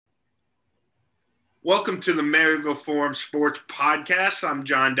Welcome to the Maryville Forum Sports Podcast. I'm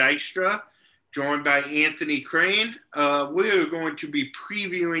John Dykstra, joined by Anthony Crane. We are going to be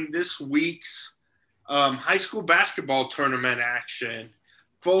previewing this week's high school basketball tournament action.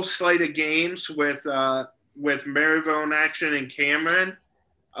 Full slate of games with Maryville in action in Cameron.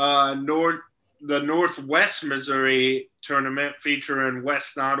 The Northwest Missouri tournament featuring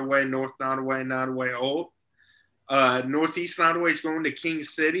West Nottoway, North Nottoway, Nottoway Old. Northeast Nottoway is going to King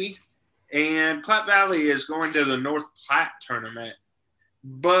City. And Platte Valley is going to the North Platte tournament.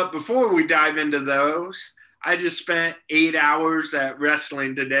 But before we dive into those, I just spent 8 hours at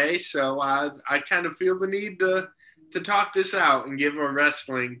wrestling today, so I kind of feel the need to talk this out and give our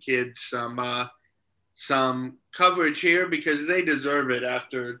wrestling kids some coverage here because they deserve it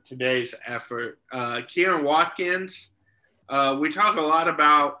after today's effort. Kieran Watkins, we talk a lot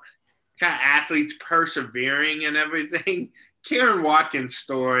about kind of athletes persevering and everything. Kieran Watkins'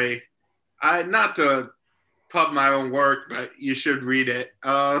 story. Not to pub my own work, but you should read it.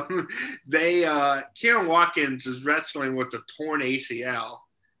 Kieran Watkins is wrestling with a torn ACL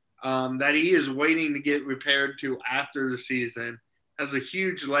that he is waiting to get repaired to after the season. Has a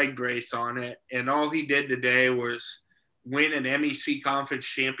huge leg brace on it, and all he did today was win an MEC conference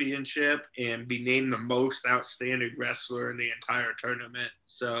championship and be named the most outstanding wrestler in the entire tournament.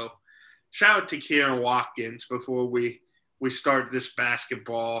 So, shout out to Kieran Watkins before we start this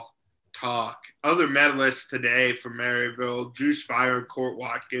basketball talk. Other medalists today for Maryville, Drew Spire and Court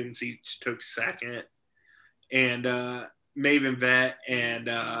Watkins each took second, and Maven Vet and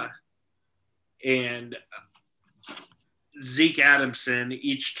Zeke Adamson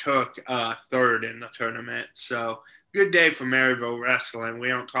each took third in the tournament. So good day for Maryville wrestling. We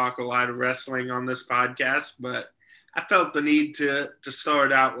don't talk a lot of wrestling on this podcast, but I felt the need to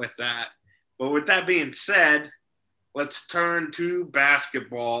start out with that. But with that being said, let's turn to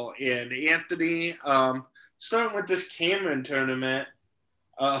basketball. And Anthony, starting with this Cameron tournament,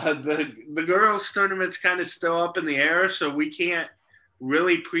 the girls' tournament's kind of still up in the air, so we can't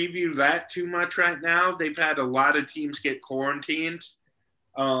really preview that too much right now. They've had a lot of teams get quarantined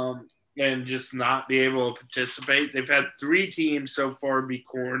and just not be able to participate. They've had 3 teams so far be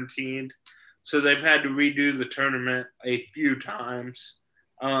quarantined, so they've had to redo the tournament a few times.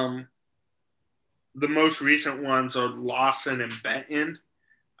 The most recent ones are Lawson and Benton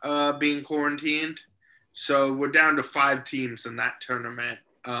being quarantined. So we're down to 5 teams in that tournament.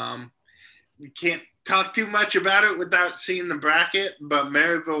 We can't talk too much about it without seeing the bracket, but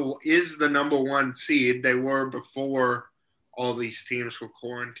Maryville is the number 1 seed. They were before all these teams were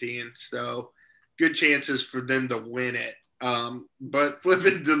quarantined. So good chances for them to win it. But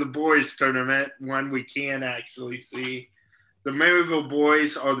flipping to the boys tournament, one we can actually see. The Maryville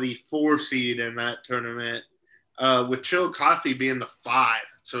boys are the 4 seed in that tournament, with Chillicothe being the 5.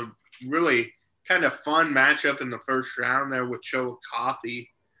 So really kind of fun matchup in the first round there with Chillicothe.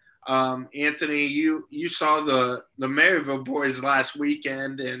 Anthony, you saw the Maryville boys last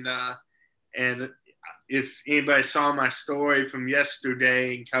weekend, and if anybody saw my story from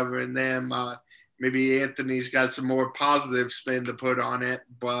yesterday and covering them, maybe Anthony's got some more positive spin to put on it.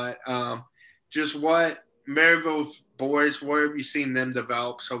 But just what Maryville boys, where have you seen them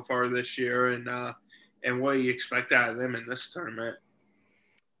develop so far this year, and what do you expect out of them in this tournament?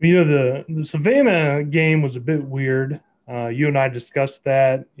 The Savannah game was a bit weird. You and I discussed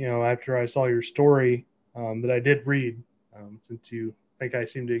that, after I saw your story that I did read, since you think I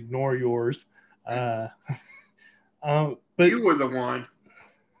seem to ignore yours. But you were the one.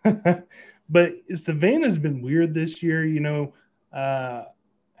 But Savannah's been weird this year.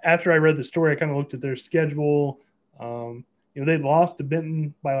 After I read the story, I kind of looked at their schedule. They lost to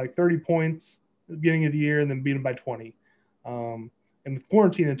Benton by like 30 points at the beginning of the year and then beat them by 20. And with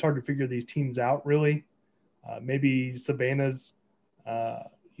quarantine, it's hard to figure these teams out, really. Maybe Savannah's,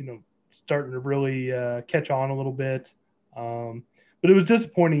 starting to really catch on a little bit. But it was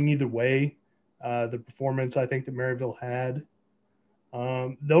disappointing either way, the performance I think that Maryville had.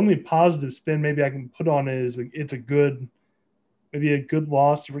 The only positive spin maybe I can put on it is it's a good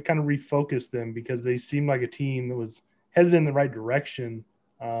loss to kind of refocus them because they seemed like a team that was headed in the right direction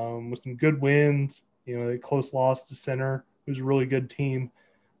with some good wins. A close loss to Center, who's a really good team.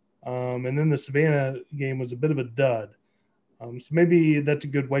 And then the Savannah game was a bit of a dud. So maybe that's a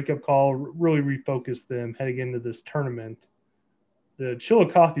good wake-up call, really refocus them heading into this tournament. The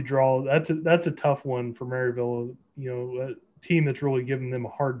Chillicothe draw, that's a tough one for Maryville, a team that's really given them a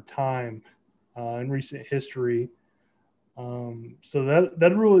hard time in recent history. So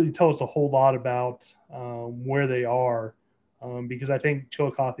that really tells us a whole lot about where they are, because I think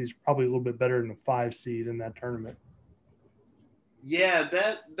Chillicothe is probably a little bit better than a 5 seed in that tournament. Yeah,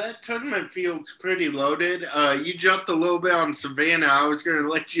 that tournament field's pretty loaded. You jumped a little bit on Savannah. I was going to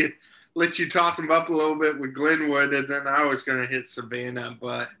let you talk them up a little bit with Glenwood, and then I was going to hit Savannah.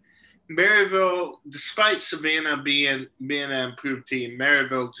 But Maryville, despite Savannah being an improved team,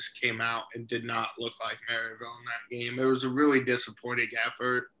 Maryville just came out and did not look like Maryville in that game. It was a really disappointing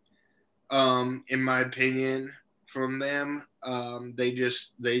effort, in my opinion, from them. They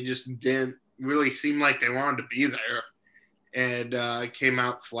just didn't really seem like they wanted to be there, and came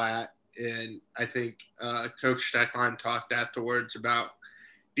out flat. And I think Coach Steckline talked afterwards about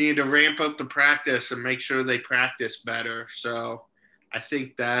needing to ramp up the practice and make sure they practice better. So I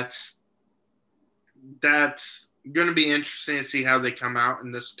think that's going to be interesting to see how they come out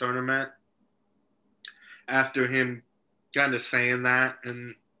in this tournament after him kind of saying that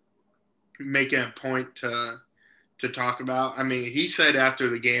and making a point to talk about. I mean, he said after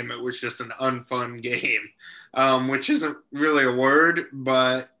the game it was just an unfun game, which isn't really a word,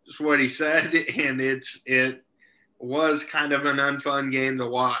 but it's what he said, and it was kind of an unfun game to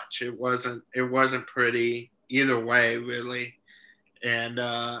watch. It wasn't pretty either way, really, and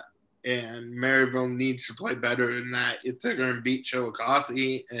Maryville needs to play better than that if they're going to beat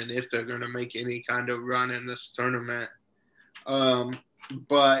Chillicothe and if they're going to make any kind of run in this tournament. Um,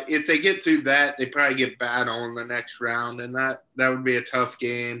 but if they get through that, they probably get Battle in the next round, and that would be a tough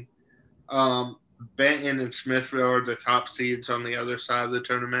game. Um, Benton and Smithville are the top seeds on the other side of the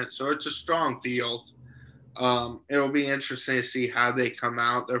tournament, so it's a strong field. It'll be interesting to see how they come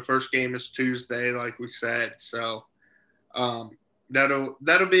out. Their first game is Tuesday, like we said, so um, that'll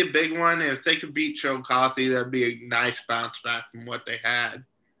be a big one. If they could beat Chillicothe, that'd be a nice bounce back from what they had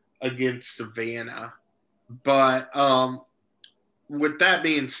against Savannah. But with that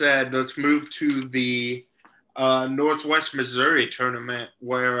being said, let's move to the Northwest Missouri tournament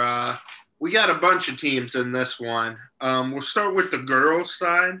where we got a bunch of teams in this one. We'll start with the girls'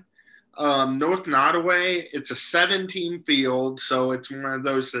 side. North Nottoway, it's a 7-team field, so it's one of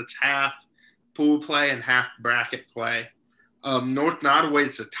those that's half pool play and half bracket play. North Nottoway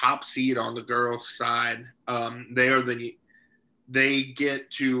is the top seed on the girls' side. They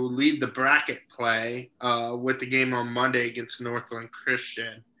get to lead the bracket play with the game on Monday against Northland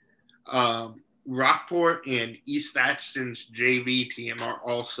Christian. Rockport and East Atchton's JV team are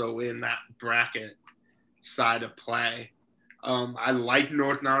also in that bracket side of play. I like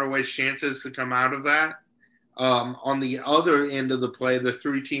North Nottoway's chances to come out of that. On the other end of the play, the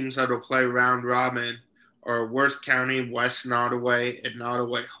three teams that will play round robin are Worth County, West Nottoway, and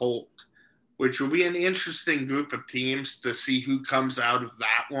Nottoway Holt, which will be an interesting group of teams to see who comes out of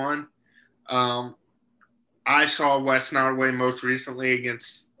that one. I saw West Nottoway most recently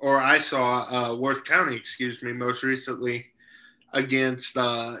I saw Worth County, most recently against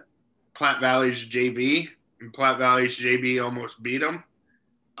Platte Valley's JV, and Platte Valley's JV almost beat them.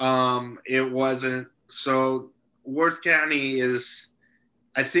 It wasn't so. Worth County is,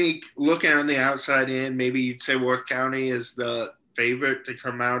 I think, looking on the outside in, maybe you'd say Worth County is the favorite to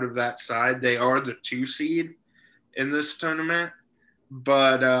come out of that side. They are the 2 seed in this tournament,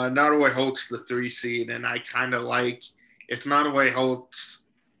 but Nottoway Holt's the 3 seed, and I kind of like if Nottoway Holt's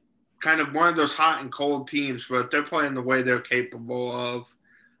kind of one of those hot and cold teams, but they're playing the way they're capable of.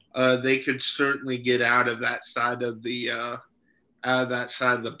 They could certainly get out of that side of the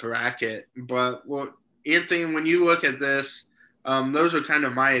bracket. But Anthony, when you look at this, those are kind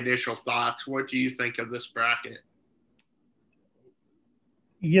of my initial thoughts. What do you think of this bracket?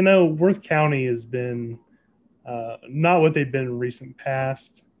 Worth County has been not what they've been in recent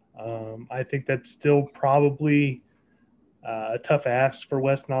past. I think that's still probably a tough ask for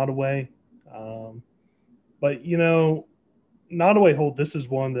West Nottoway. But, Nottoway Holt, this is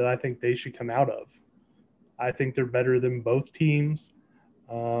one that I think they should come out of. I think they're better than both teams.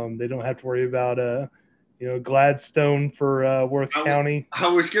 They don't have to worry about Gladstone for Worth County. I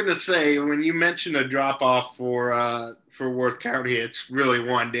was gonna say, when you mentioned a drop off for Worth County, it's really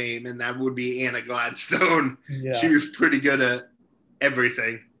one name, and that would be Anna Gladstone. Yeah. She was pretty good at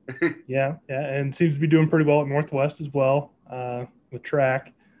everything. yeah, and seems to be doing pretty well at Northwest as well with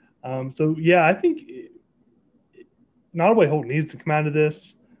track. I think Nottoway Holt needs to come out of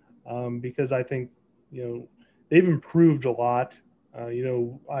this because I think they've improved a lot.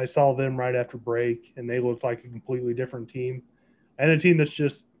 I saw them right after break, and they looked like a completely different team, and a team that's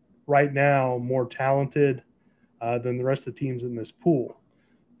just right now more talented than the rest of the teams in this pool.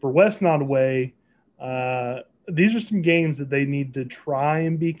 For West Nottoway, these are some games that they need to try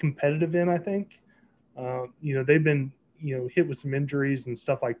and be competitive in, I think. They've been, hit with some injuries and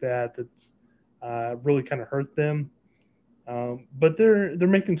stuff like that that's really kind of hurt them. But they're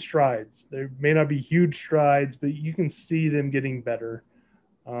making strides. They may not be huge strides, but you can see them getting better.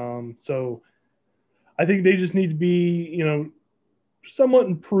 So I think they just need to be, somewhat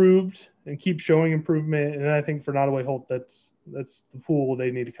improved and keep showing improvement. And I think for Nottoway Holt, that's the pool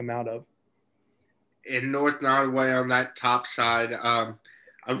they need to come out of. In North Nottoway on that top side, I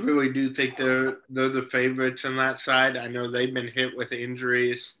really do think they're the favorites on that side. I know they've been hit with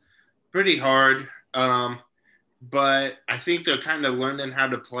injuries pretty hard, but I think they're kind of learning how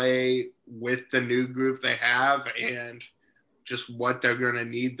to play with the new group they have and just what they're going to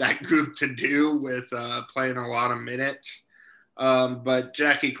need that group to do with playing a lot of minutes. But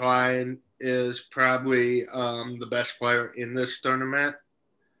Jackie Klein is probably the best player in this tournament.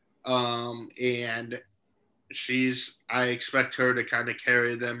 And I expect her to kind of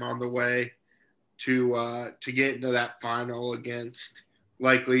carry them on the way to get into that final against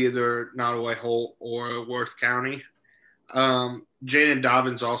likely either Nottoway Holt or Worth County. Jaden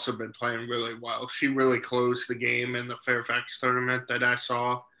Dobbins also been playing really well. She really closed the game in the Fairfax tournament that I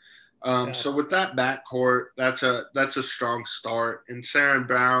saw. So with that backcourt, that's a strong start. And Saren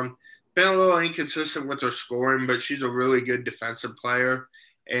Brown been a little inconsistent with her scoring, but she's a really good defensive player.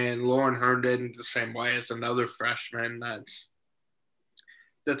 And Lauren Herndon the same way as another freshman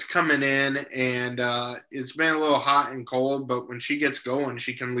that's coming in, and it's been a little hot and cold, but when she gets going,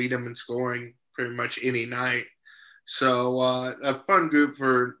 she can lead them in scoring pretty much any night. So a fun group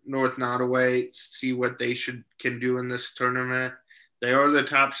for North Nottoway. See what they can do in this tournament. They are the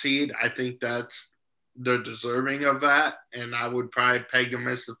top seed. I think they're deserving of that, and I would probably peg them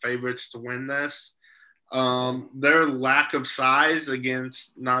as the favorites to win this. Their lack of size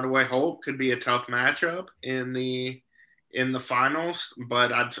against Nottoway Holt could be a tough matchup in the finals,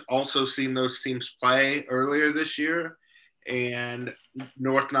 but I've also seen those teams play earlier this year, and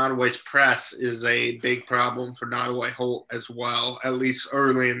North Nottoway's press is a big problem for Nottoway Holt as well, at least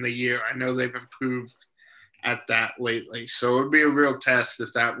early in the year. I know they've improved at that lately, so it would be a real test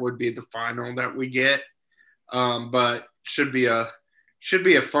if that would be the final that we get. But should be a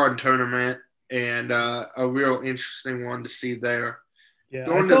fun tournament and a real interesting one to see there. Yeah,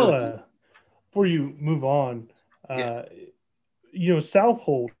 I saw before you move on, South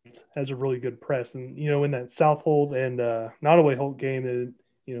Holt has a really good press, and in that South Holt and Nottoway Holt game that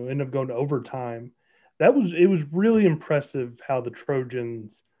ended up going to overtime, it was really impressive how the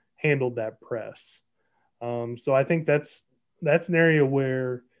Trojans handled that press. So I think that's an area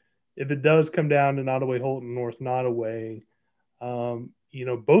where if it does come down to Nottoway Holt and North Nottoway,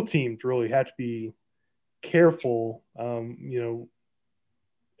 both teams really have to be careful.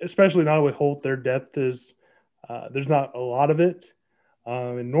 Especially Nottoway Holt, their depth is there's not a lot of it.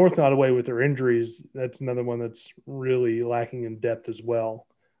 And North Nottoway with their injuries, that's another one that's really lacking in depth as well.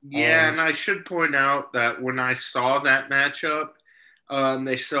 Yeah, and I should point out that when I saw that matchup,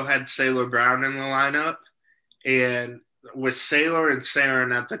 they still had Sailor Brown in the lineup. And with Sailor and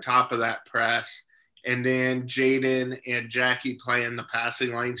Saren at the top of that press, and then Jaden and Jackie playing the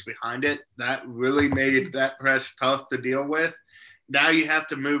passing lanes behind it, that really made that press tough to deal with. Now you have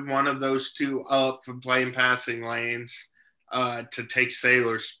to move one of those two up from playing passing lanes to take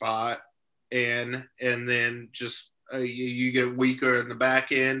Sailor's spot, and then just you get weaker in the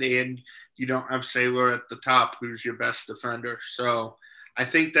back end, and you don't have Sailor at the top, who's your best defender. So I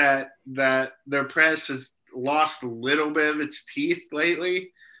think that their press has lost a little bit of its teeth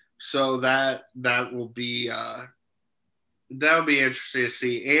lately. So that will be that'll be interesting to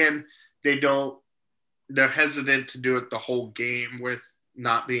see. And they're hesitant to do it the whole game with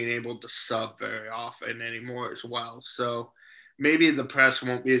not being able to sub very often anymore as well. So maybe the press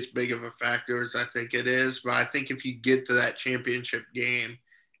won't be as big of a factor as I think it is. But I think if you get to that championship game,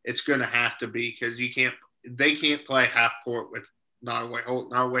 it's going to have to be, because they can't play half court with Nottoway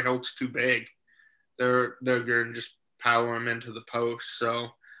Holt. Nottoway Holt's too big. They're going to just power them into the post. So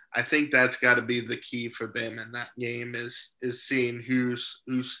I think that's got to be the key for them in that game is seeing whose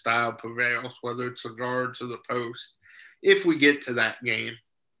style prevails, whether it's the guards or the post, if we get to that game.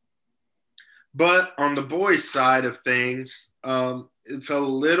 But on the boys' side of things, it's a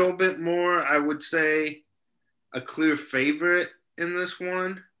little bit more, I would say, a clear favorite in this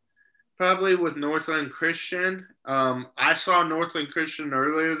one, probably with Northland Christian. I saw Northland Christian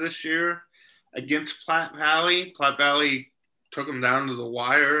earlier this year against Platte Valley. Platte Valley took them down to the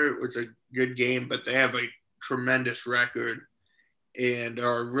wire. It was a good game, but they have a tremendous record and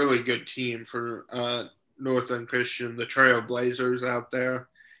are a really good team for Northland Christian, the Trailblazers out there.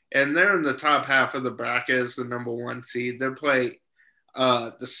 And they're in the top half of the bracket as the number 1 seed. They play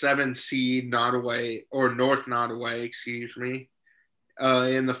the 7 seed Nottoway, or North Nottoway,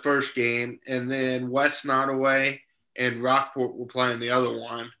 in the first game. And then West Nottoway and Rockport will play in the other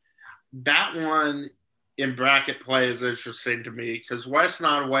one. That one in bracket play is interesting to me because West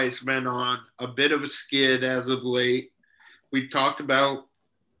Nottoway's been on a bit of a skid as of late. We talked about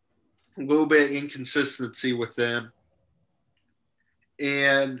a little bit of inconsistency with them.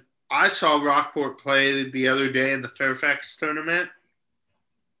 And I saw Rockport play the other day in the Fairfax tournament,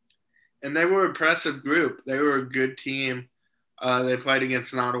 and they were an impressive group. They were a good team. They played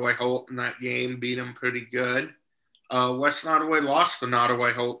against Nottoway Holt in that game, beat them pretty good. West Nottoway lost to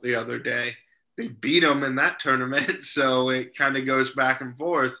Nottoway Holt the other day. They beat them in that tournament, so it kind of goes back and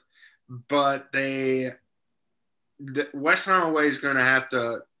forth. But West Nottoway is going to have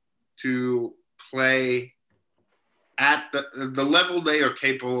to play at the level they are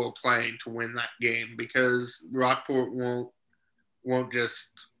capable of playing to win that game, because Rockport won't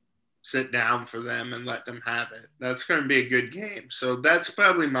just sit down for them and let them have it. That's going to be a good game. So that's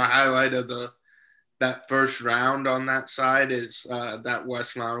probably my highlight of that first round on that side is that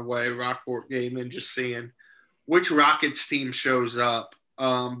West Nottoway Rockport game, and just seeing which Rockets team shows up.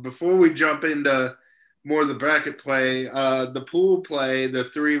 Before we jump into more of the bracket play, the pool play, the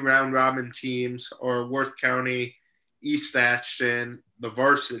 3 round robin teams are Worth County, East Ashton, the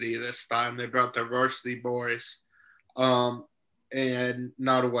varsity this time. They brought their varsity boys, and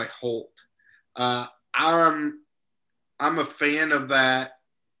Nottoway Holt. I'm a fan of that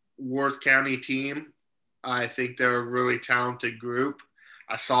Worth County team. I think they're a really talented group.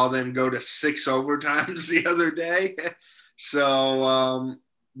 I saw them go to 6 overtimes the other day. So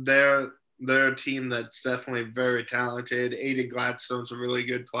they're a team that's definitely very talented. Aiden Gladstone's a really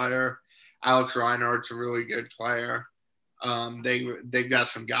good player. Alex Reinhardt's a really good player. They've got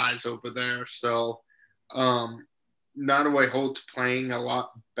some guys over there. So Nottoway Holt's playing a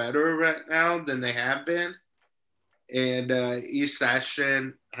lot better right now than they have been. And East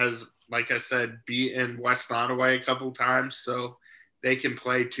Ashton has, like I said, beaten West Nottoway a couple times, so they can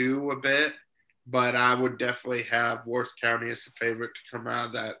play too a bit. But I would definitely have Worth County as the favorite to come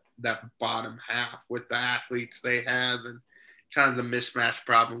out of that bottom half with the athletes they have and kind of the mismatch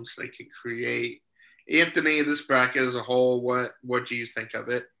problems they can create. Anthony, this bracket as a whole, what do you think of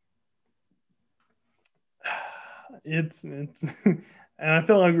it? It's and I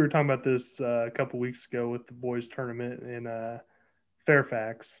felt like we were talking about this a couple weeks ago with the boys tournament in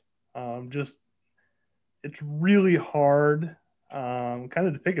Fairfax. Just it's really hard, kind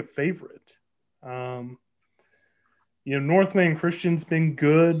of to pick a favorite. North Main Christian's been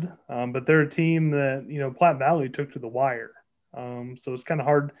good, but they're a team that Platte Valley took to the wire. So it's kind of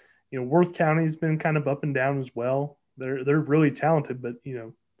hard. Worth County's been kind of up and down as well. They're really talented, but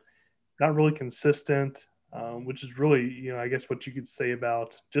not really consistent. Which is really, I guess what you could say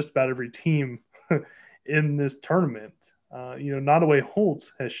about just about every team in this tournament. Nottoway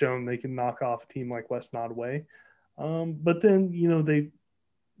Holt has shown they can knock off a team like West Nottoway. But then, they've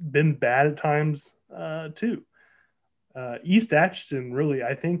been bad at times too. East Atchison, really,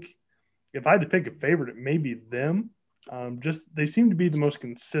 I think if I had to pick a favorite, it may be them. Just they seem to be the most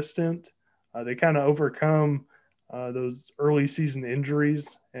consistent. They kind of overcome those early season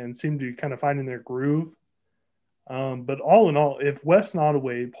injuries and seem to be kind of finding their groove. But all in all, if West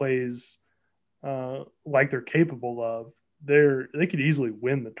Nottoway plays like they're capable of, they could easily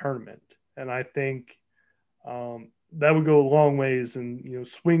win the tournament. And I think that would go a long ways in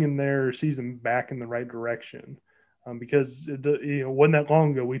swinging their season back in the right direction. Because it wasn't that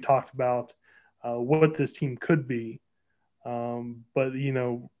long ago we talked about what this team could be, but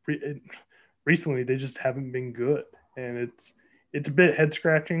recently they just haven't been good, and it's a bit head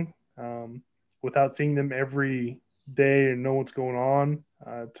scratching. Without seeing them every day and know what's going on,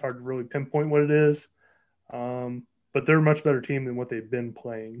 it's hard to really pinpoint what it is. But they're a much better team than what they've been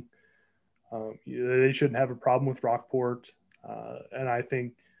playing. They shouldn't have a problem with Rockport, and I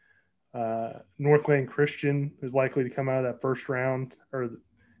think North Main Christian is likely to come out of that first round,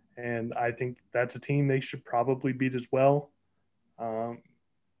 and I think that's a team they should probably beat as well.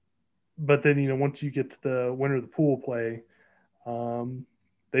 But then once you get to the winner of the pool play,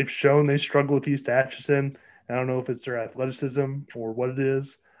 they've shown they struggle with East Atchison. I don't know if it's their athleticism or what it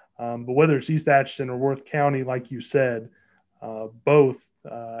is, but whether it's East Atchison or Worth County, like you said, both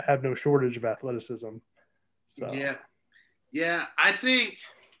have no shortage of athleticism. So. Yeah, I think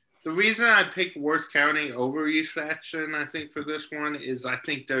the reason I picked Worth County over East Atchison, I think, for this one is I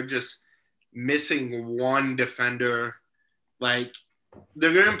think they're just missing one defender. Like,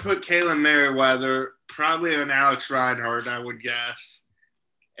 they're going to put Kalen Merriweather probably on Alex Reinhardt, I would guess.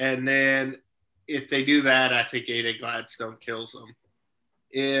 And then if they do that, I think Aiden Gladstone kills them.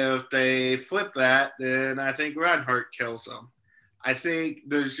 If they flip that, then I think Reinhardt kills them. I think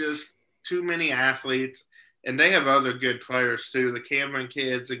there's just too many athletes. And they have other good players too. The Cameron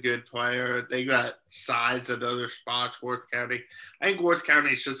kid's a good player. They got size at other spots. Worth County. I think Worth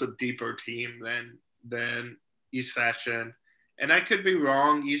County is just a deeper team than East Sachin. And I could be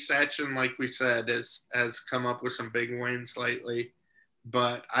wrong. East Sachin, like we said, has come up with some big wins lately.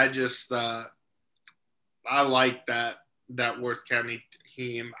 But I just I like that Worth County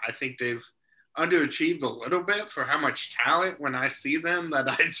team. I think they've underachieved a little bit for how much talent when I see them that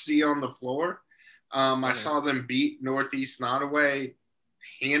I see on the floor. I saw them beat Northeast Nottoway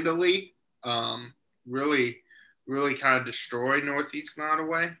handily. Really, really kind of destroy Northeast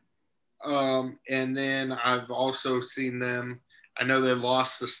Nottoway. And then I've also seen them. I know they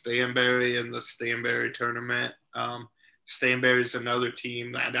lost to Stanberry in the Stanberry tournament. Stanberry is another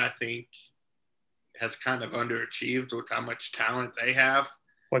team that I think has kind of underachieved with how much talent they have.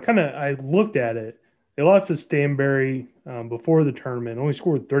 Well, I looked at it. They lost to Stanberry before the tournament. Only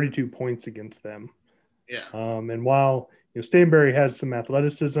scored 32 points against them. Yeah. And while Stanberry has some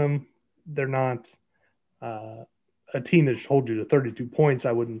athleticism, they're not a team that should hold you to 32 points.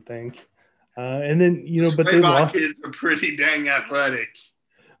 I wouldn't think. And then but they lost. Kids are pretty dang athletic.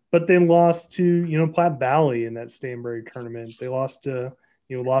 But they lost to Platte Valley in that Stanberry tournament. They lost to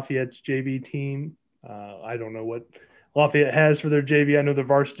Lafayette's JV team. I don't know what Lafayette has for their JV. I know the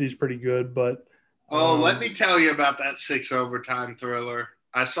varsity is pretty good, but let me tell you about that 6 overtime thriller.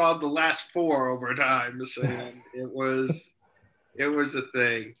 I saw the last 4 overtimes, and it was a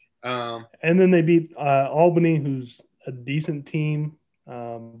thing. And then they beat Albany, who's a decent team,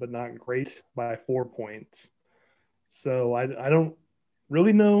 but not great, by 4 points. So I don't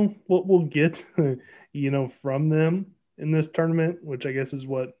really know what we'll get, from them in this tournament, which I guess is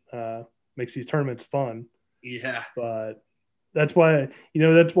what makes these tournaments fun. Yeah. But that's why I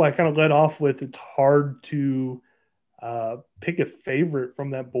kind of led off with it's hard to pick a favorite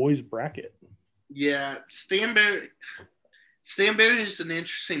from that boys bracket. Yeah, Stanberry is an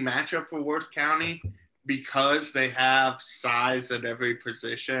interesting matchup for Worth County because they have size at every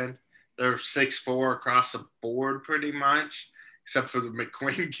position. They're 6'4" across the board pretty much, except for the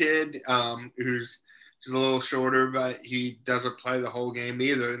McQueen kid, who's a little shorter, but he doesn't play the whole game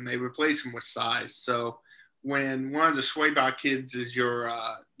either, and they replace him with size. So when one of the Swaybot kids is your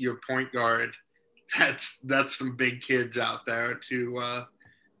point guard, that's some big kids out there to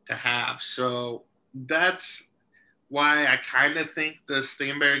have. So that's why I kind of think the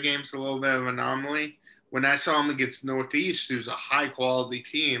Stanberry game's a little bit of an anomaly. When I saw them against Northeast, who's a high-quality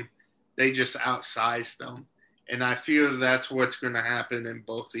team, they just outsized them. And I feel that's what's going to happen in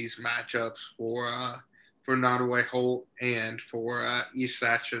both these matchups for Nottoway Holt and for East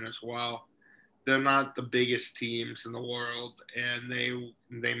Sachin as well. They're not the biggest teams in the world, and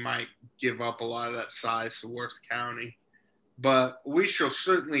they might give up a lot of that size to Worth County. But we shall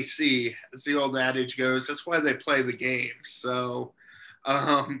certainly see, as the old adage goes. That's why they play the game. So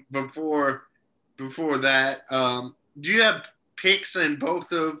before that, do you have picks in both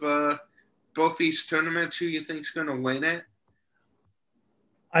these tournaments? Who you think's going to win it?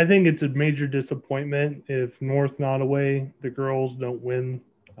 I think it's a major disappointment if North Nottoway, the girls, don't win.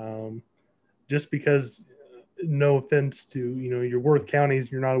 Just because, no offense to your Worth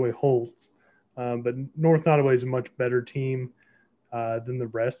Counties, your Nottoway Holts, but North Nottoway is a much better team than the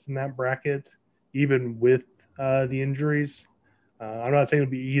rest in that bracket, even with the injuries. I'm not saying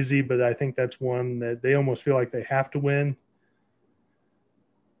it'll be easy, but I think that's one that they almost feel like they have to win.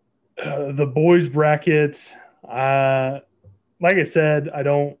 The boys bracket, like I said, I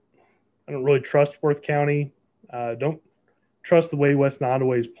don't really trust Worth County. Don't trust the way West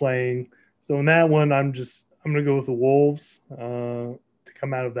Nottoway is playing. So in that one, I'm going to go with the Wolves to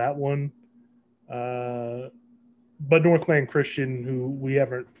come out of that one. But Northland Christian, who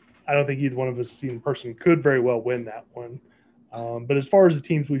I don't think either one of us seen in person, could very well win that one. But as far as the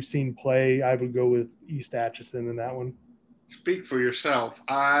teams we've seen play, I would go with East Atchison in that one. Speak for yourself.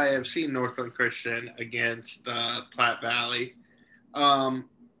 I have seen Northland Christian against Platte Valley.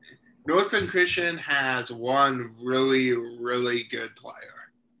 Northland Christian has one really, really good player.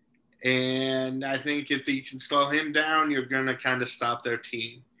 And I think if you can slow him down, you're going to kind of stop their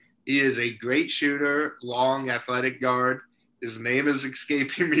team. He is a great shooter, long, athletic guard. His name is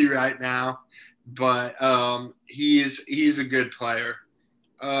escaping me right now, but he's a good player.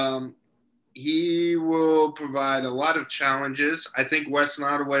 He will provide a lot of challenges. I think West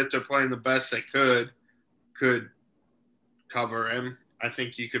Nottoway, if they're playing the best they could cover him. I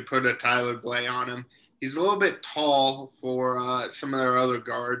think you could put a Tyler Blay on him. He's a little bit tall for some of their other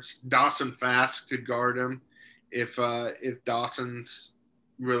guards. Dawson Fast could guard him if Dawson's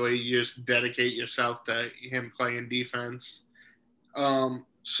really just dedicate yourself to him playing defense.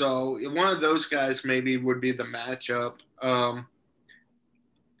 So one of those guys maybe would be the matchup.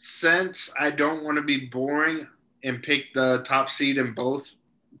 Since I don't want to be boring and pick the top seed in both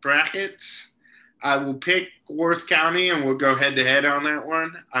brackets, I will pick Worth County and we'll go head to head on that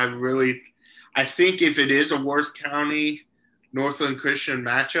one. I think if it is a Worth County Northland Christian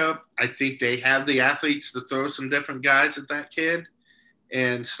matchup, I think they have the athletes to throw some different guys at that kid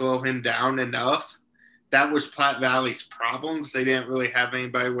and slow him down enough. That was Platte Valley's problems. They didn't really have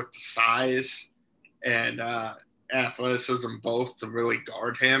anybody with the size and athleticism both to really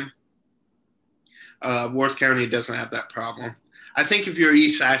guard him. Worth County doesn't have that problem. I think if your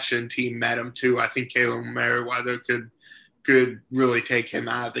East Action team met him too, I think Caleb Merriweather could really take him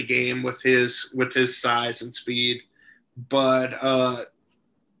out of the game with his size and speed. But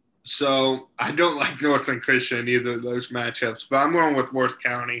so I don't like Northern Christian either of those matchups, but I'm going with Worth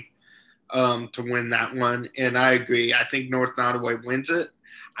County to win that one. And I agree. I think North Nottoway wins it.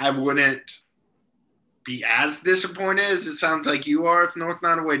 I wouldn't be as disappointed as it sounds like you are if North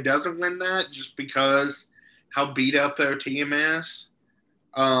Nottoway doesn't win that, just because how beat up their team is.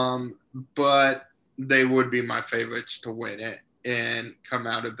 But they would be my favorites to win it and come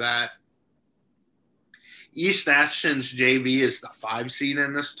out of that. East Ashton's JV is the 5 seed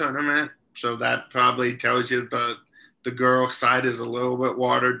in this tournament, so that probably tells you the girls' side is a little bit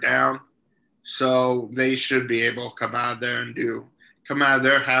watered down. So they should be able to come out there and come out of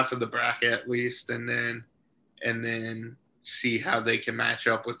their half of the bracket at least, and then see how they can match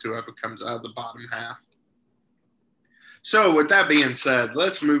up with whoever comes out of the bottom half. So with that being said,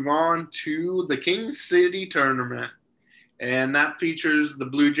 let's move on to the King City tournament, and that features the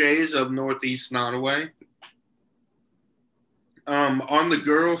Blue Jays of Northeast Nottoway. On the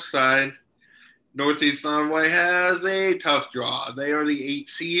girls' side, Northeast Nottoway has a tough draw. They are the 8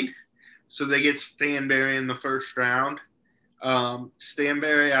 seed, so they get Stanberry in the first round.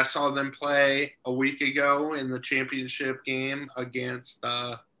 Stanberry, I saw them play a week ago in the championship game against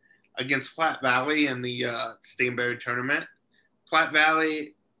Platte Valley in the Stanberry tournament. Platte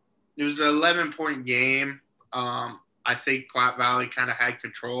Valley, it was an 11-point game. I think Platte Valley kind of had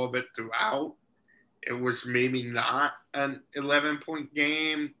control of it throughout. It was maybe not an 11-point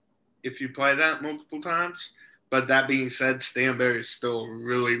game if you play that multiple times. But that being said, Stanberry is still a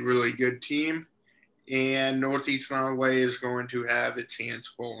really, really good team. And Northeast Nottoway is going to have its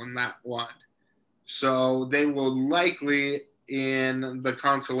hands full in that one. So they will likely, in the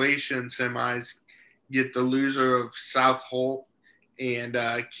consolation semis, get the loser of South Holt and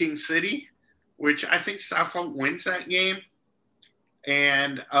King City, which I think South Holt wins that game.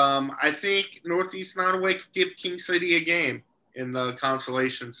 And I think Northeast Nottoway could give King City a game in the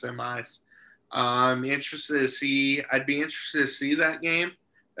consolation semis. I'd be interested to see that game.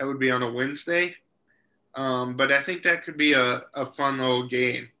 That would be on a Wednesday. But I think that could be a fun little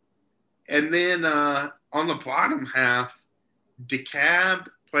game. And then on the bottom half, DeKalb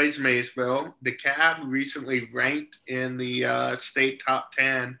plays Maysville. DeKalb recently ranked in the state top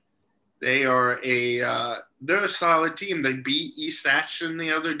 10. They're a solid team. They beat East Ashton the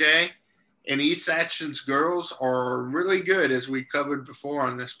other day, and East Ashton's girls are really good, as we covered before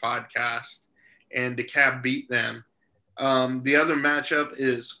on this podcast, and DeKalb beat them. The other matchup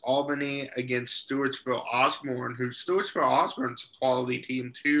is Albany against Stewartsville Osborne, who Stewartsville Osborne's a quality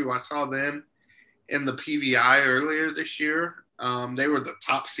team too. I saw them in the PVI earlier this year. They were the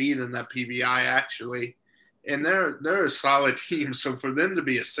top seed in that PVI actually, and they're a solid team. So for them to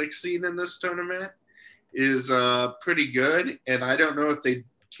be a 6th seed in this tournament is pretty good. And I don't know if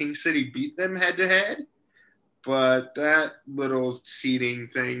King City beat them head to head, but that little seeding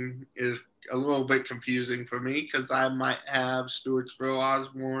thing is a little bit confusing for me because I might have Stewartsville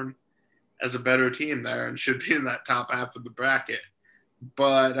Osborne as a better team there and should be in that top half of the bracket.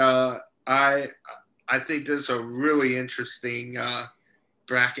 But I think this is a really interesting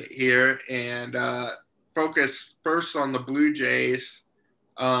bracket here, and focus first on the Blue Jays.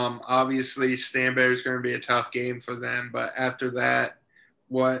 Obviously, Stanberry is going to be a tough game for them, but after that,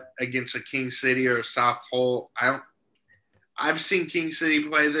 what against a King City or South Holt? I've seen King City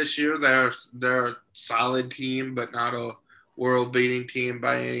play this year. They're a solid team, but not a world-beating team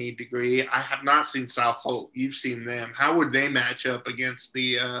by any degree. I have not seen South Holt. You've seen them. How would they match up against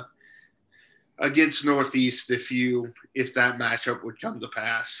against Northeast if that matchup would come to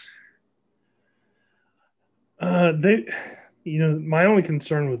pass? My only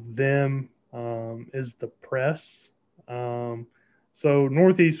concern with them is the press. So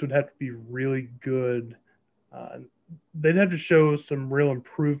Northeast would have to be really good. They'd have to show some real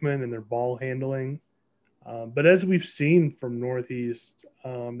improvement in their ball handling. But as we've seen from Northeast,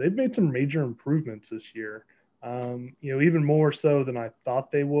 they've made some major improvements this year. Even more so than I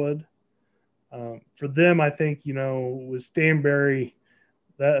thought they would. For them, I think, with Stanberry,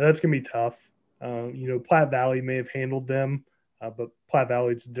 that's going to be tough. Platte Valley may have handled them, but Platte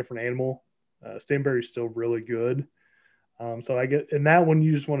Valley is a different animal. Stanberry's still really good. So I get in that one,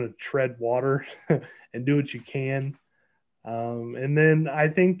 you just want to tread water and do what you can. And then I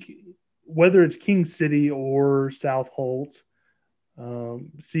think whether it's King City or South Holt,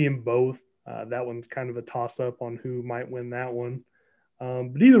 seeing both, that one's kind of a toss up on who might win that one.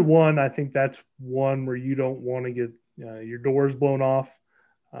 But either one, I think that's one where you don't want to get your doors blown off.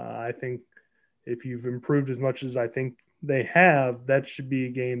 I think if you've improved as much as I think they have, that should be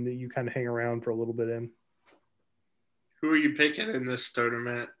a game that you kind of hang around for a little bit in. Who are you picking in this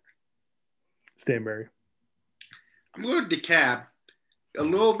tournament? Stanberry. I'm going DeKalb. A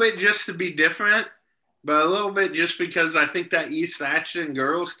little bit just to be different, but a little bit just because I think that East Atchison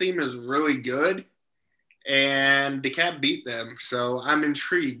girls team is really good, and DeKalb beat them. So I'm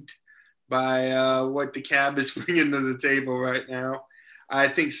intrigued by what DeKalb is bringing to the table right now. I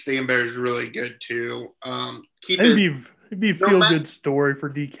think Stanberry is really good too. It'd be a feel-good story for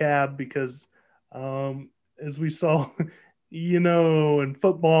DeKalb because as we saw, in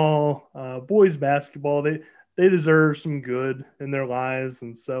football, boys basketball, they deserve some good in their lives.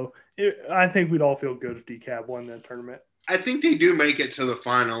 And so I think we'd all feel good if DeKalb won that tournament. I think they do make it to the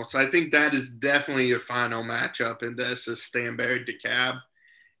finals. I think that is definitely your final matchup in this is Stanberry DeKalb.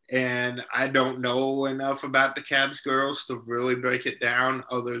 And I don't know enough about DeKalb's girls to really break it down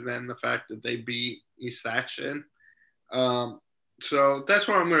other than the fact that they beat East Atchison. So that's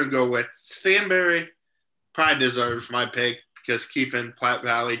what I'm going to go with. Stanberry probably deserves my pick because keeping Platte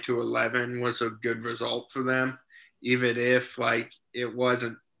Valley to 11 was a good result for them, even if it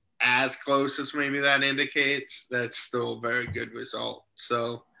wasn't as close as maybe that indicates. That's still a very good result.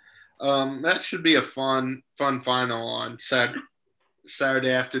 So that should be a fun final on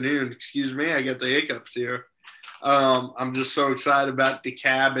Saturday afternoon. Excuse me, I get the hiccups here. I'm just so excited about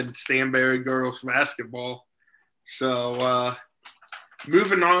DeKalb and Stanberry girls basketball. So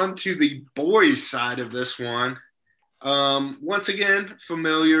moving on to the boys side of this one. Once again,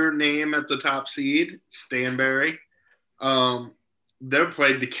 familiar name at the top seed, Stanberry. They're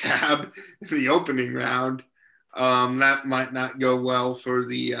played DeKalb in the opening round. That might not go well for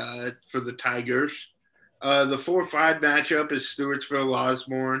the Tigers. The 4-5 matchup is Stewartsville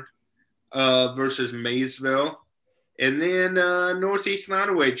Osborne versus Maysville. And then Northeast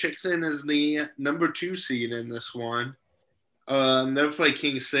Nottoway. Chickson is the number 2 seed in this one. They'll play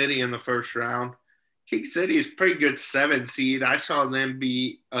King City in the first round. King City is pretty good 7 seed. I saw them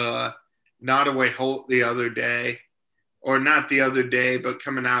beat Nottoway Holt the other day. Or not the other day, but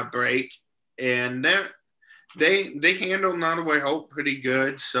coming out of break. And they handle Nottoway Holt pretty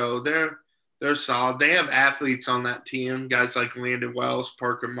good. So they're solid. They have athletes on that team, guys like Landon Wells,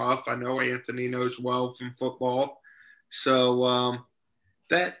 Parker Muff. I know Anthony knows well from football. So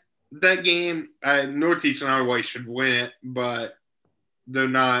that game, Northeast Nottoway should win it, but they're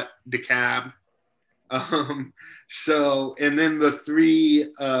not DeKalb. And then the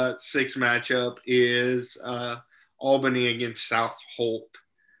 3-6 matchup is Albany against South Holt.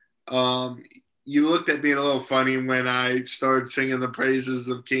 You looked at me a little funny when I started singing the praises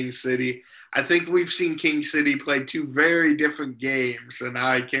of King City. I think we've seen King City play 2 very different games, and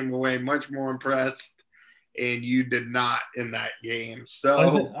I came away much more impressed, and you did not in that game.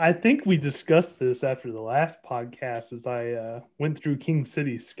 So I think we discussed this after the last podcast as I went through King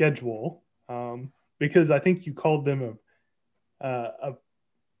City's schedule, because I think you called them what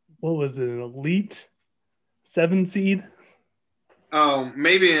was it, an elite 7 seed? Oh,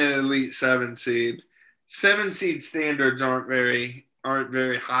 maybe an elite 7 seed. 7 seed standards aren't very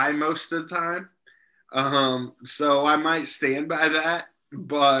high most of the time. So I might stand by that,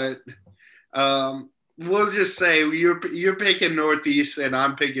 but we'll just say you're picking Northeast and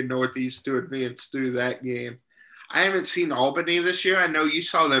I'm picking Northeast to advance through that game. I haven't seen Albany this year. I know you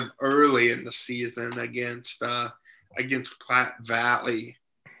saw them early in the season against Platte Valley.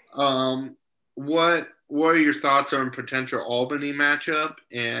 What are your thoughts on potential Albany matchup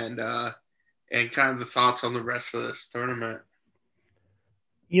and kind of the thoughts on the rest of this tournament?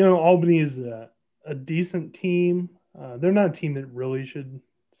 Albany is a decent team. They're not a team that really should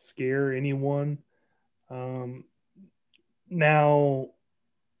scare anyone. Now,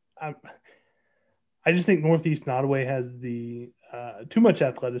 I just think Northeast Nottoway has the too much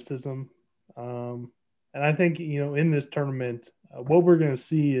athleticism. And I think, in this tournament, what we're going to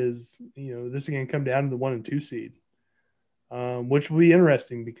see is, this is going to come down to the 1 and 2 seed, which will be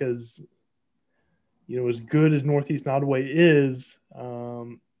interesting because, as good as Northeast Nottoway is,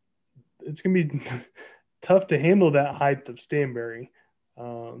 it's going to be tough to handle that height of Stanberry.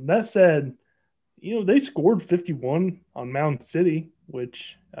 That said, they scored 51 on Mound City,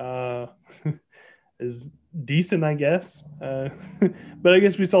 which is decent, I guess. But I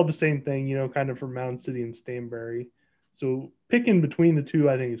guess we saw the same thing, kind of for Mound City and Stanberry. So picking between the two,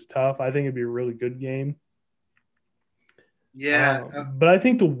 I think is tough. I think it'd be a really good game. Yeah. But I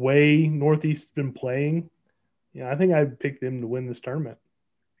think the way Northeast's been playing, I think I'd pick them to win this tournament.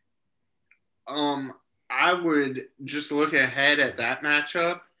 I would just look ahead at that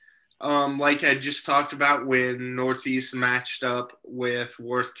matchup. Like I just talked about when Northeast matched up with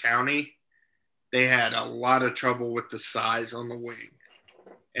Worth County, they had a lot of trouble with the size on the wing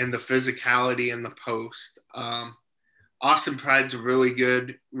and the physicality in the post. Austin Pride's a really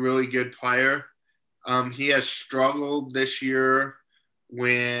good player. He has struggled this year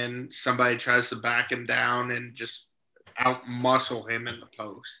when somebody tries to back him down and just out muscle him in the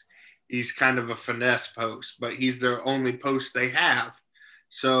post. He's kind of a finesse post, but he's their only post they have.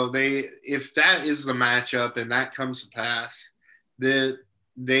 So if that is the matchup and that comes to pass,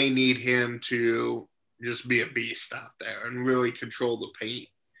 they need him to just be a beast out there and really control the paint.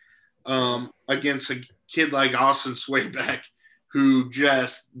 Against a kid like Austin Swayback, who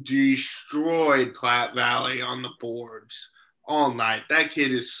just destroyed Platte Valley on the boards all night. That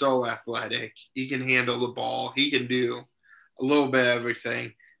kid is so athletic. He can handle the ball. He can do a little bit of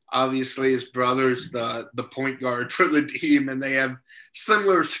everything. Obviously, his brother's the point guard for the team, and they have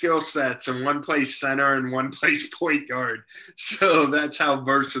similar skill sets, and one plays center and one plays point guard. So that's how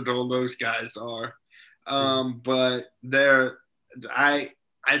versatile those guys are. But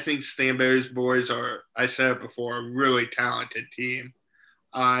I think Stanberry's boys are, I said it before, a really talented team.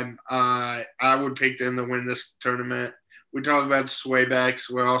 I would pick them to win this tournament. We talk about Swaybacks.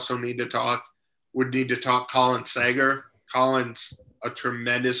 We also need to talk Colin Sager. Colin's a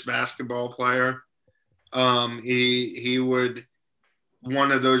tremendous basketball player. He would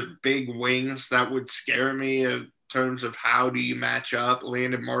one of those big wings that would scare me in terms of how do you match up.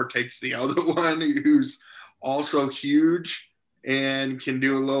 Landon Martik's the other one who's also huge and can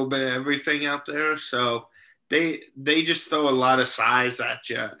do a little bit of everything out there. So they just throw a lot of size at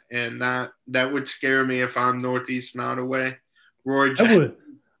you, and that would scare me if I'm Northeast Nottoway. Roy Jackson.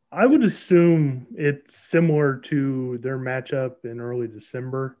 I would assume it's similar to their matchup in early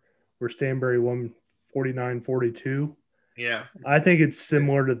December where Stanberry won 49-42. Yeah. I think it's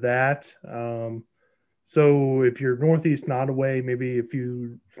similar to that. So if you're Northeast Nottoway, maybe a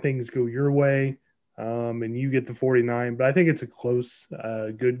few things go your way and you get the 49. But I think it's a close,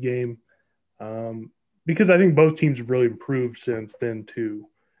 good game because I think both teams have really improved since then too.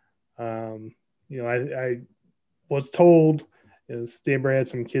 I was told – Stanberry had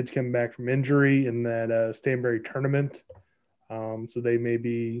some kids coming back from injury in that Stanberry tournament. So they may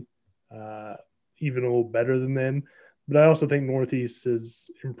be even a little better than them. But I also think Northeast has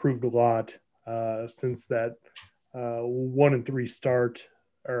improved a lot since that 1-3 start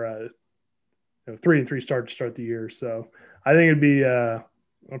or 3-3 start to start the year. So I think it'd be a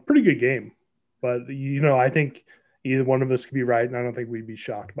pretty good game. But, I think either one of us could be right, and I don't think we'd be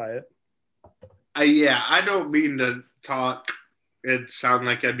shocked by it. I don't mean to talk – it sounded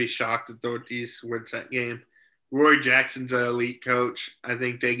like I'd be shocked if Northeast wins that game. Roy Jackson's an elite coach. I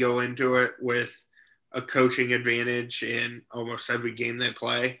think they go into it with a coaching advantage in almost every game they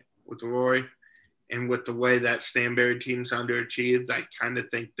play with Roy. And with the way that Stanberry team's underachieved, I kind of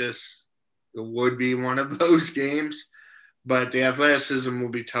think this would be one of those games. But the athleticism will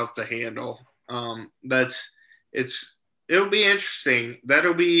be tough to handle. It'll be interesting.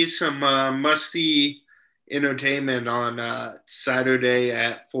 That'll be some musty entertainment on Saturday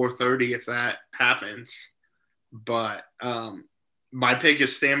at 4:30 if that happens. But my pick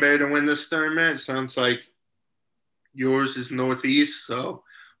is Stanberry to win this tournament. Sounds like yours is Northeast, so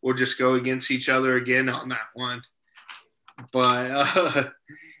we'll just go against each other again on that one. But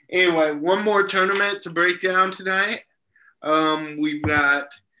anyway, one more tournament to break down tonight. We've got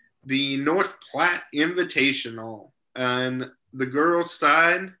the North Platte Invitational, and the girls'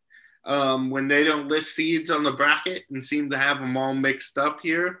 side, when they don't list seeds on the bracket and seem to have them all mixed up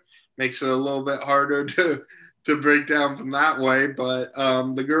here, makes it a little bit harder to break down from that way. But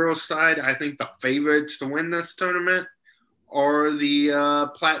the girls' side, I think the favorites to win this tournament are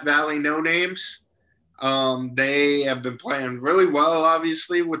the Platte Valley No-Names. They have been playing really well,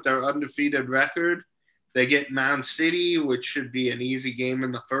 obviously, with their undefeated record. They get Mound City, which should be an easy game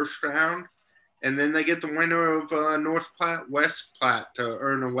in the first round. And then they get the winner of North Platte, West Platte to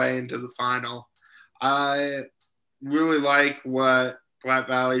earn a way into the final. I really like what Platte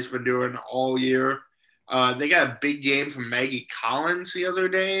Valley's been doing all year. They got a big game from Maggie Collins the other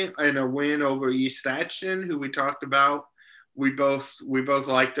day in a win over East Ashton, who we talked about. We both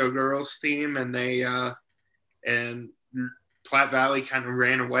liked their girls team, and and Platte Valley kind of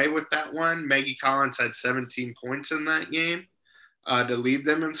ran away with that one. Maggie Collins had 17 points in that game to lead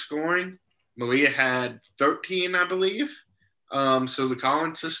them in scoring. Malia had 13, I believe. So the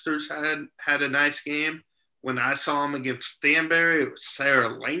Collins sisters had a nice game. When I saw them against Stanberry, it was Sarah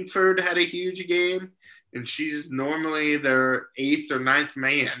Langford had a huge game, and she's normally their 8th or 9th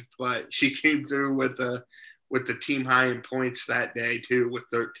man, but she came through with the team high in points that day too with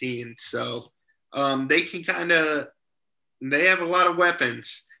 13. So they have a lot of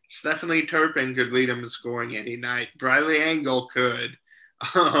weapons. Stephanie Turpin could lead them in scoring any night. Briley Engel could.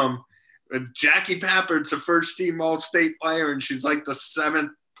 Jackie Pappard's the first team All-State player, and she's like the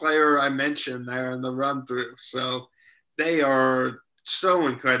 7th player I mentioned there in the run-through. So they are so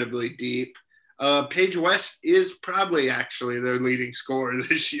incredibly deep. Paige West is probably actually their leading scorer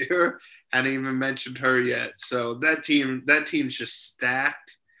this year. Hadn't even mentioned her yet. So that team's just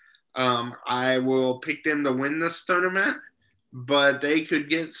stacked. I will pick them to win this tournament, but they could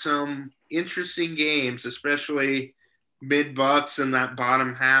get some interesting games, especially mid-Bucks and that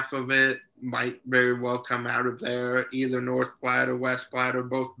bottom half of it might very well come out of there, either North Platte or West Platte or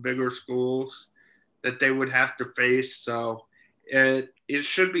both bigger schools that they would have to face. So it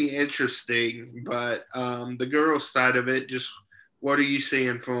should be interesting, but the girls' side of it, just what are you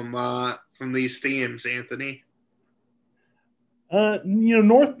seeing from these teams, Anthony?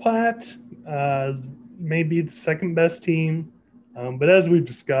 North Platte may be the second best team, but as we've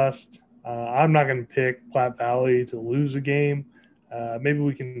discussed, I'm not going to pick Platte Valley to lose a game. Maybe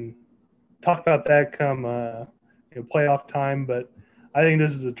we can talk about that come playoff time, but I think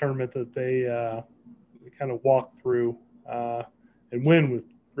this is a tournament that they kind of walk through and win with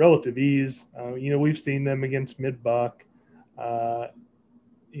relative ease. We've seen them against Mid-Buck,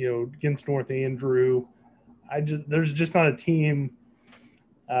 against North Andrew. There's just not a team,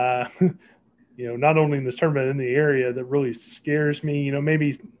 not only in this tournament in the area that really scares me.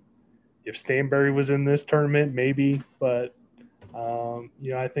 Maybe if Stanberry was in this tournament, maybe, but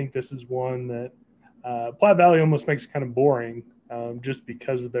I think this is one that Platte Valley almost makes kind of boring just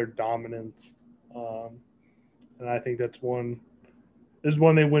because of their dominance, and I think this is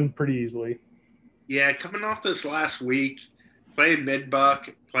one they win pretty easily. Yeah, coming off this last week, playing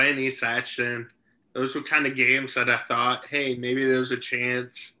Mid-Buck, playing East Ashton, those were kind of games that I thought, hey, maybe there's a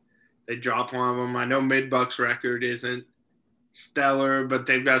chance they drop one of them. I know Mid-Buck's record isn't stellar, but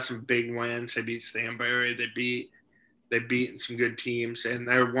they've got some big wins. They beat Stanberry. They've beaten some good teams, and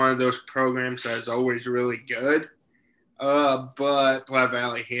they're one of those programs that is always really good. But Platte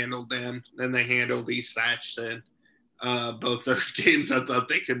Valley handled them. Then they handled East Ashton. Both those games I thought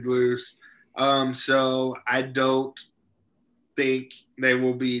they could lose. So I don't think they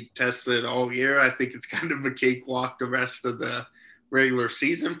will be tested all year. I think it's kind of a cakewalk the rest of the regular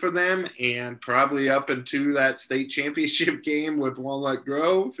season for them, and probably up into that state championship game with Walnut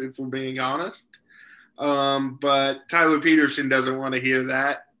Grove, if we're being honest. But Tyler Peterson doesn't want to hear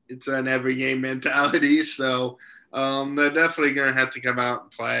that. It's an every game mentality. So they're definitely going to have to come out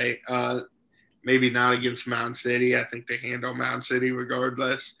and play. Maybe not against Mound City. I think they handle Mound City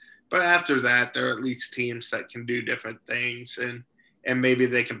regardless. But after that, they're at least teams that can do different things. And maybe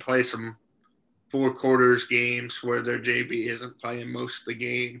they can play some 4 quarters games where their JV isn't playing most of the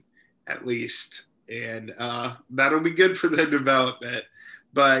game, at least. And that'll be good for their development.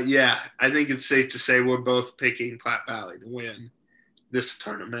 But, yeah, I think it's safe to say we're both picking Platte Valley to win this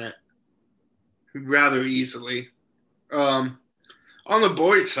tournament rather easily. On the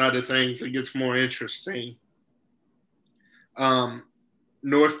boys' side of things, it gets more interesting.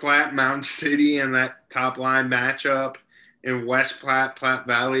 North Platte, Mound City, and that top line matchup, and West Platte, Platte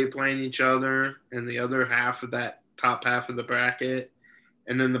Valley playing each other in the other half of that top half of the bracket.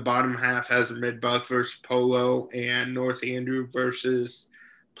 And then the bottom half has Mid-Buck versus Polo and North Andrew versus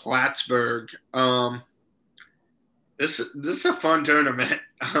Plattsburgh. This is a fun tournament.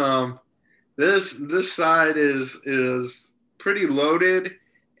 This side is pretty loaded,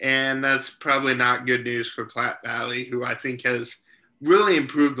 and that's probably not good news for Platte Valley, who I think has really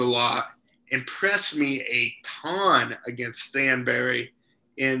improved a lot. Impressed me a ton against Stanberry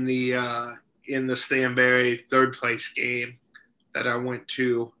in the Stanberry third place game that I went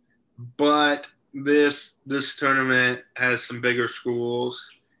to. But this tournament has some bigger schools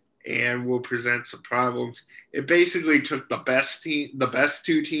and will present some problems. It basically took the best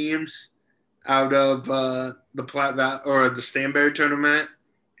 2 teams out of the Platte Valley or the Stanberry tournament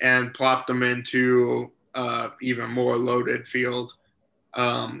and plopped them into even more loaded field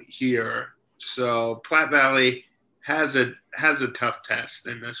here. So Platte Valley has a tough test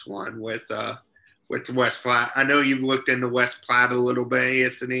in this one with West Platte. I know you've looked into West Platte a little bit,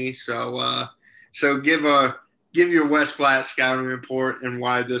 Anthony. So give your West Platte scouting report and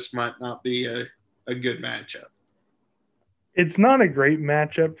why this might not be a good matchup. It's not a great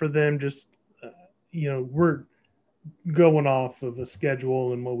matchup for them. Just we're going off of a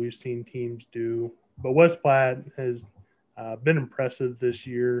schedule and what we've seen teams do. But West Platte has been impressive this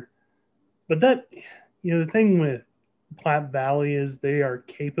year. But the thing with Platte Valley is they are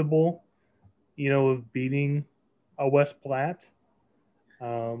capable, of beating a West Platte.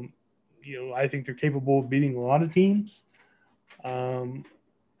 I think they're capable of beating a lot of teams.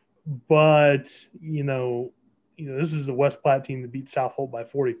 But this is a West Platte team that beat South Holt by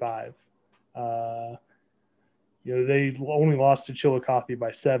 45. They only lost to Chillicothe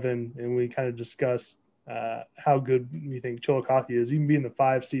by 7, and we kind of discussed how good we think Chillicothe is. Even being the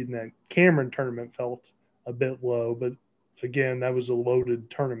 5 seed in that Cameron tournament felt a bit low, but again, that was a loaded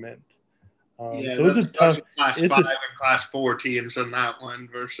tournament. So it's a tough Class 5 and Class 4 teams in that one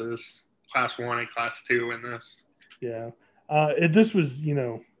versus Class 1 and Class 2 in this. Yeah. If this was,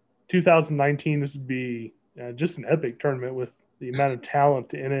 2019, this would be just an epic tournament with the amount of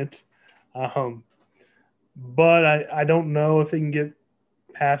talent in it. But I don't know if they can get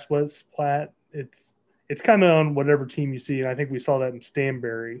past West Platte. It's kind of on whatever team you see, and I think we saw that in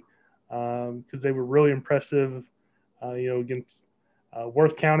Stanberry because they were really impressive, against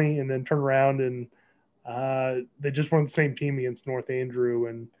Worth County, and then turn around and they just weren't the same team against North Andrew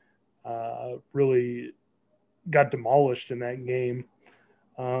and really got demolished in that game.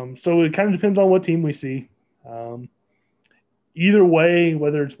 So it kind of depends on what team we see. Either way,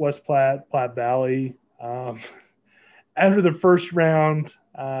 whether it's West Platte, Platte Valley, after the first round,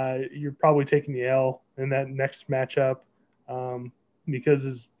 you're probably taking the L in that next matchup because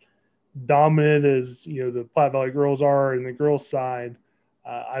as dominant as the Platte Valley girls are in the girls' side,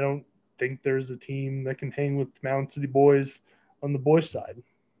 I don't think there's a team that can hang with Mountain City boys on the boys' side.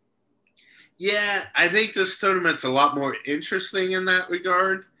 Yeah, I think this tournament's a lot more interesting in that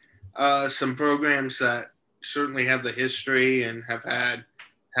regard. Some programs that certainly have the history and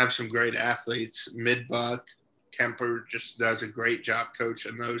have some great athletes. Midbuck, Kemper just does a great job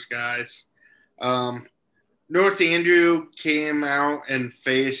coaching those guys. North Andrew came out and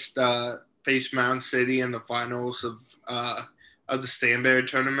faced Mountain City in the finals of the Stanberry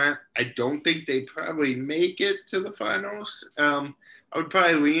tournament. I don't think they probably make it to the finals. I would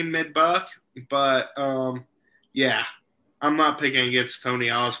probably lean Midbuck, but yeah, I'm not picking against Tony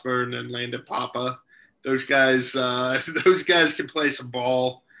Osborne and Landon Papa. Those guys can play some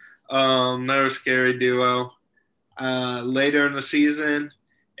ball. They're a scary duo. Later in the season,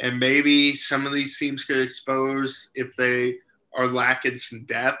 and maybe some of these teams could expose if they are lacking some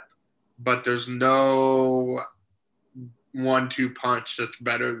depth, but there's no 1-2 punch that's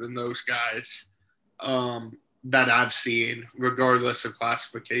better than those guys that I've seen, regardless of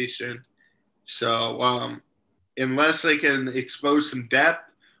classification. So unless they can expose some depth,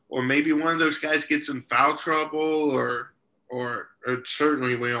 or maybe one of those guys gets in foul trouble, or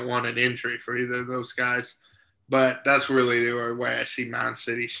certainly we don't want an injury for either of those guys. But that's really the way I see Mountain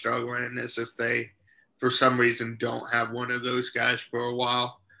City struggling, is if they, for some reason, don't have one of those guys for a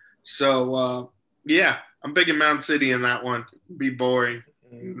while. So, yeah, I'm picking Mountain City in that one. It'd be boring.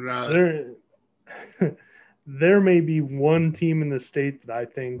 There may be one team in the state that I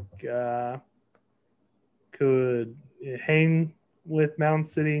think could hang with Mountain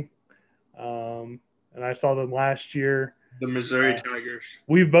City, and I saw them last year. The Missouri Tigers.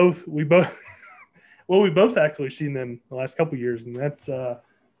 We both well, we both actually seen them the last couple of years, and that's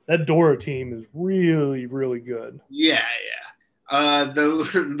that Dora team is really, really good. Yeah.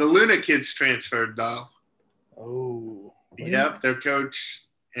 The Luna kids transferred though. Oh. Yep, their coach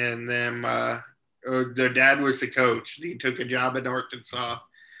and them. Their dad was the coach. He took a job in Arkansas.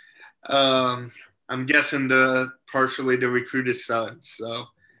 I'm guessing partially to recruit his son. So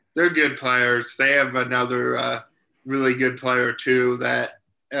they're good players. They have another really good player too that,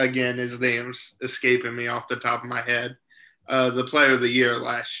 again, his name's escaping me off the top of my head. The player of the year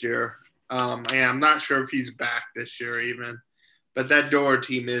last year. And I'm not sure if he's back this year even. But that Dora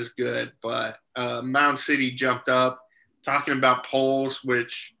team is good. But Mountain City jumped up. Talking about polls,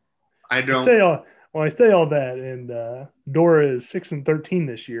 which I don't I say all that, and Dora is 6-13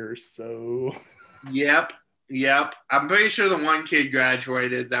 this year. So, yep. I'm pretty sure the one kid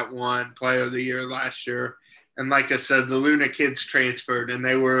graduated that won Player of the Year last year, and like I said, the Luna kids transferred, and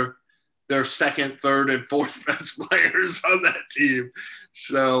they were their second, third, and fourth best players on that team.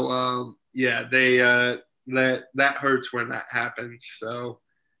 So, yeah, they that hurts when that happens. So,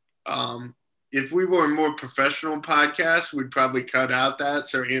 if we were a more professional podcast, we'd probably cut out that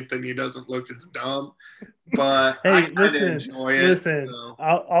so Anthony doesn't look as dumb. But I Hey, kind of listen, enjoy it. listen. So.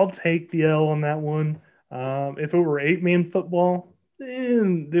 I'll take the L on that one. If it were 8-man football,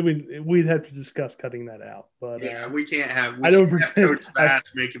 then we'd have to discuss cutting that out. But Yeah, we can't have pretend. Coach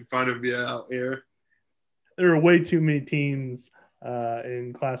Bass making fun of you out here. There are way too many teams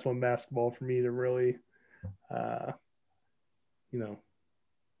in Class 1 basketball for me to really,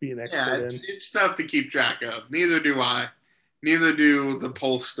 be an expert in. It's tough to keep track of. Neither do I. Neither do the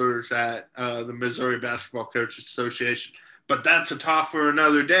pollsters at the Missouri Basketball Coaches Association. But that's a talk for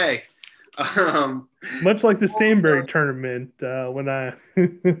another day. Much like the Stanberry tournament, when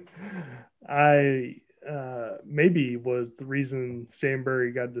I maybe was the reason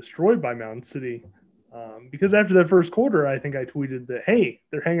Stanberry got destroyed by Mountain City. Because after that first quarter, I think I tweeted that, hey,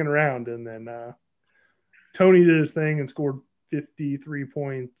 they're hanging around. And then Tony did his thing and scored 53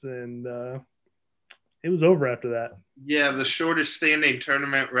 points, and it was over after that. Yeah, the shortest standing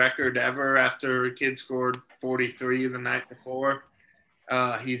tournament record ever after a kid scored 43 the night before.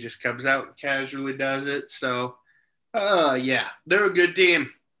 He just comes out and casually does it. So, yeah, they're a good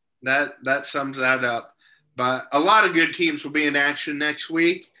team. That sums that up. But a lot of good teams will be in action next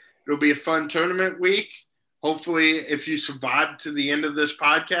week. It'll be a fun tournament week. Hopefully, if you survived to the end of this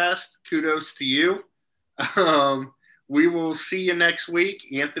podcast, kudos to you. We will see you next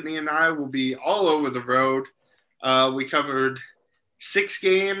week. Anthony and I will be all over the road. We covered 6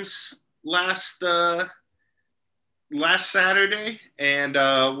 games last Saturday, and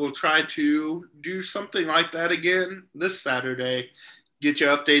we'll try to do something like that again this Saturday. Get you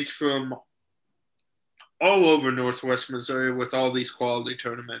updates from all over Northwest Missouri with all these quality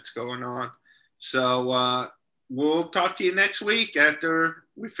tournaments going on. So we'll talk to you next week after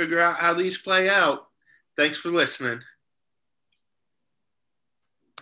we figure out how these play out. Thanks for listening.